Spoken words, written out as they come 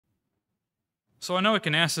So I know I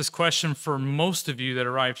can ask this question for most of you that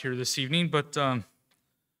arrived here this evening, but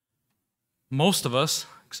most of us,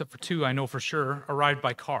 except for two I know for sure, arrived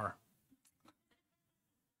by car.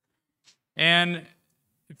 And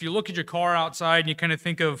if you look at your car outside and you kind of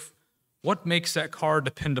think of what makes that car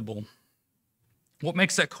dependable, what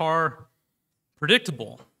makes that car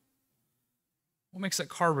predictable, what makes that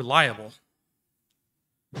car reliable?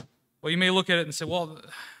 Well, you may look at it and say, well,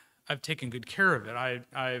 I've taken good care of it.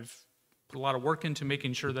 I've put a lot of work into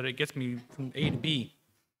making sure that it gets me from A to B.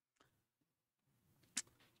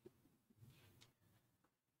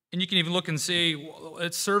 And you can even look and say, well,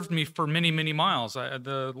 it served me for many, many miles.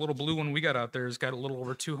 The little blue one we got out there has got a little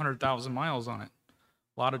over 200,000 miles on it.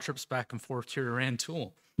 A lot of trips back and forth here to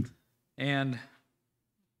Rantoul. And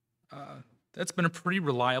that's been a pretty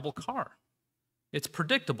reliable car. It's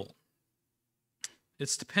predictable,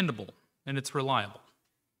 it's dependable, and it's reliable.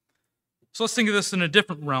 So let's think of this in a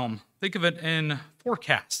different realm. Think of it in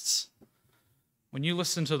forecasts. When you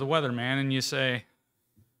listen to the weatherman and you say,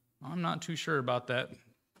 I'm not too sure about that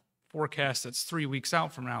forecast that's 3 weeks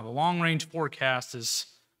out from now. The long-range forecast is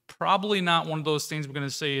probably not one of those things we're going to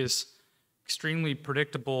say is extremely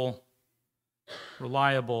predictable,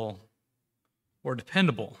 reliable, or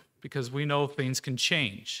dependable, because we know things can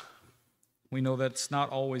change. We know that's not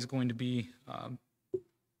always going to be,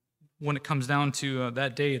 when it comes down to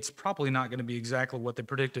that day, it's probably not going to be exactly what they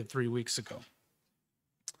predicted 3 weeks ago.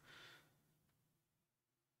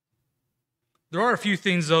 There are a few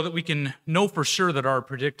things, though, that we can know for sure that are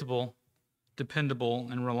predictable, dependable,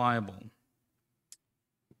 and reliable.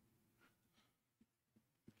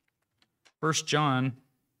 1 John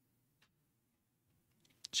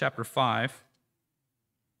chapter 5.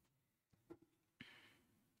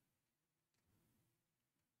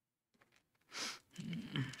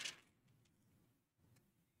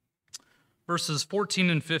 Verses 14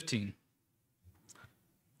 and 15.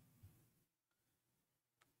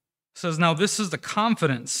 Says, now this is the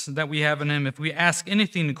confidence that we have in him. If we ask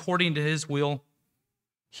anything according to his will,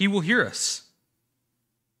 he will hear us.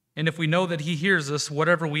 And if we know that he hears us,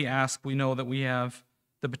 whatever we ask, we know that we have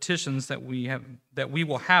the petitions that we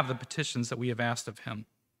will have the petitions that we have asked of him.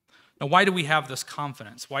 Now, why do we have this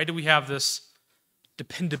confidence? Why do we have this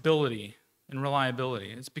dependability and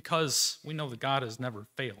reliability? It's because we know that God has never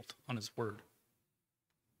failed on his word.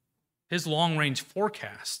 His long-range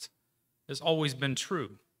forecast has always been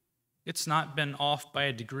true. It's not been off by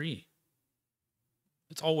a degree.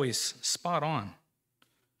 It's always spot on.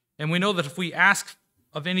 And we know that if we ask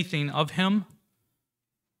of anything of him,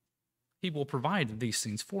 he will provide these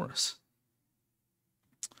things for us.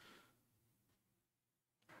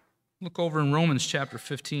 Look over in Romans chapter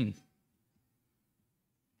 15.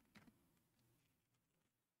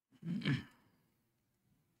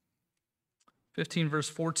 Verse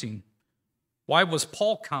 14. Why was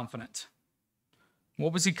Paul confident?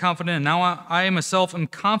 What was he confident in? Now I myself am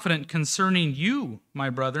confident concerning you, my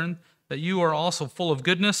brethren, that you are also full of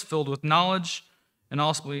goodness, filled with knowledge, and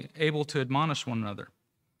also able to admonish one another.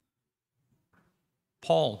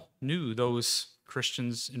 Paul knew those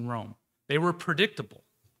Christians in Rome. They were predictable.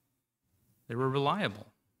 They were reliable.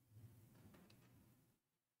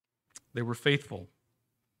 They were faithful.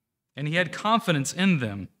 And he had confidence in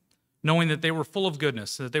them, knowing that they were full of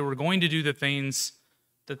goodness, that they were going to do the things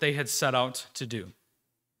that they had set out to do.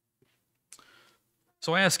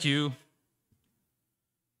 So I ask you,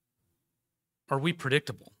 are we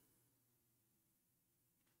predictable?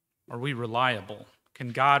 Are we reliable? Can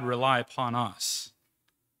God rely upon us?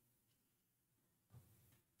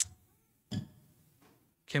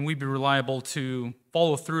 Can we be reliable to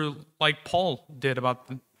follow through like Paul did about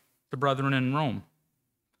the brethren in Rome?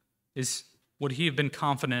 Would he have been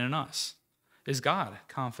confident in us? Is God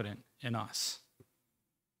confident in us?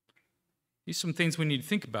 These are some things we need to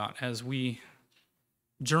think about as we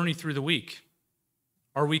journey through the week.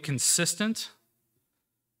 Are we consistent?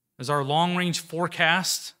 Is our long-range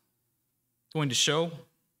forecast going to show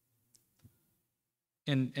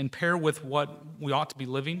and pair with what we ought to be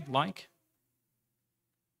living like?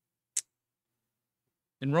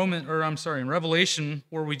 In Revelation,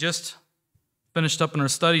 where we just finished up in our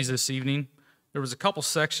studies this evening, there was a couple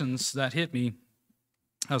sections that hit me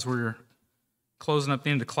as we were closing up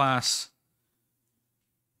the end of class.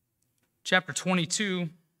 Chapter 22,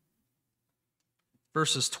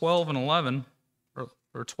 verses 12 and 11,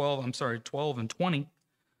 or 12 and 20,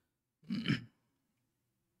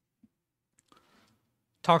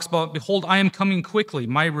 talks about, behold, I am coming quickly.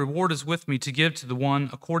 My reward is with me to give to the one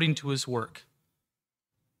according to his work.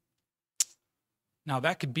 Now,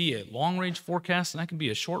 that could be a long-range forecast, and that could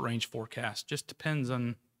be a short-range forecast. Just depends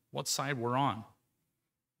on what side we're on.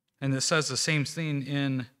 And it says the same thing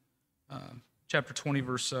in chapter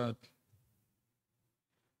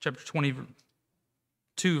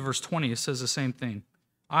 22, verse 20. It says the same thing.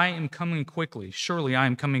 I am coming quickly. Surely I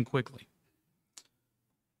am coming quickly.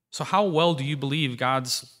 So how well do you believe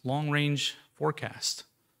God's long-range forecast?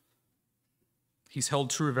 He's held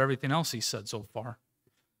true of everything else he said so far.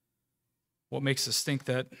 What makes us think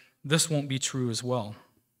that this won't be true as well?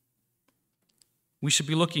 We should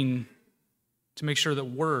be looking to make sure that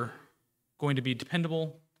we're going to be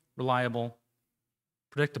dependable, reliable,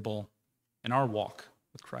 predictable in our walk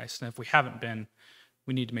with Christ. And if we haven't been,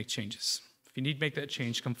 we need to make changes. If you need to make that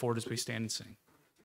change, come forward as we stand and sing.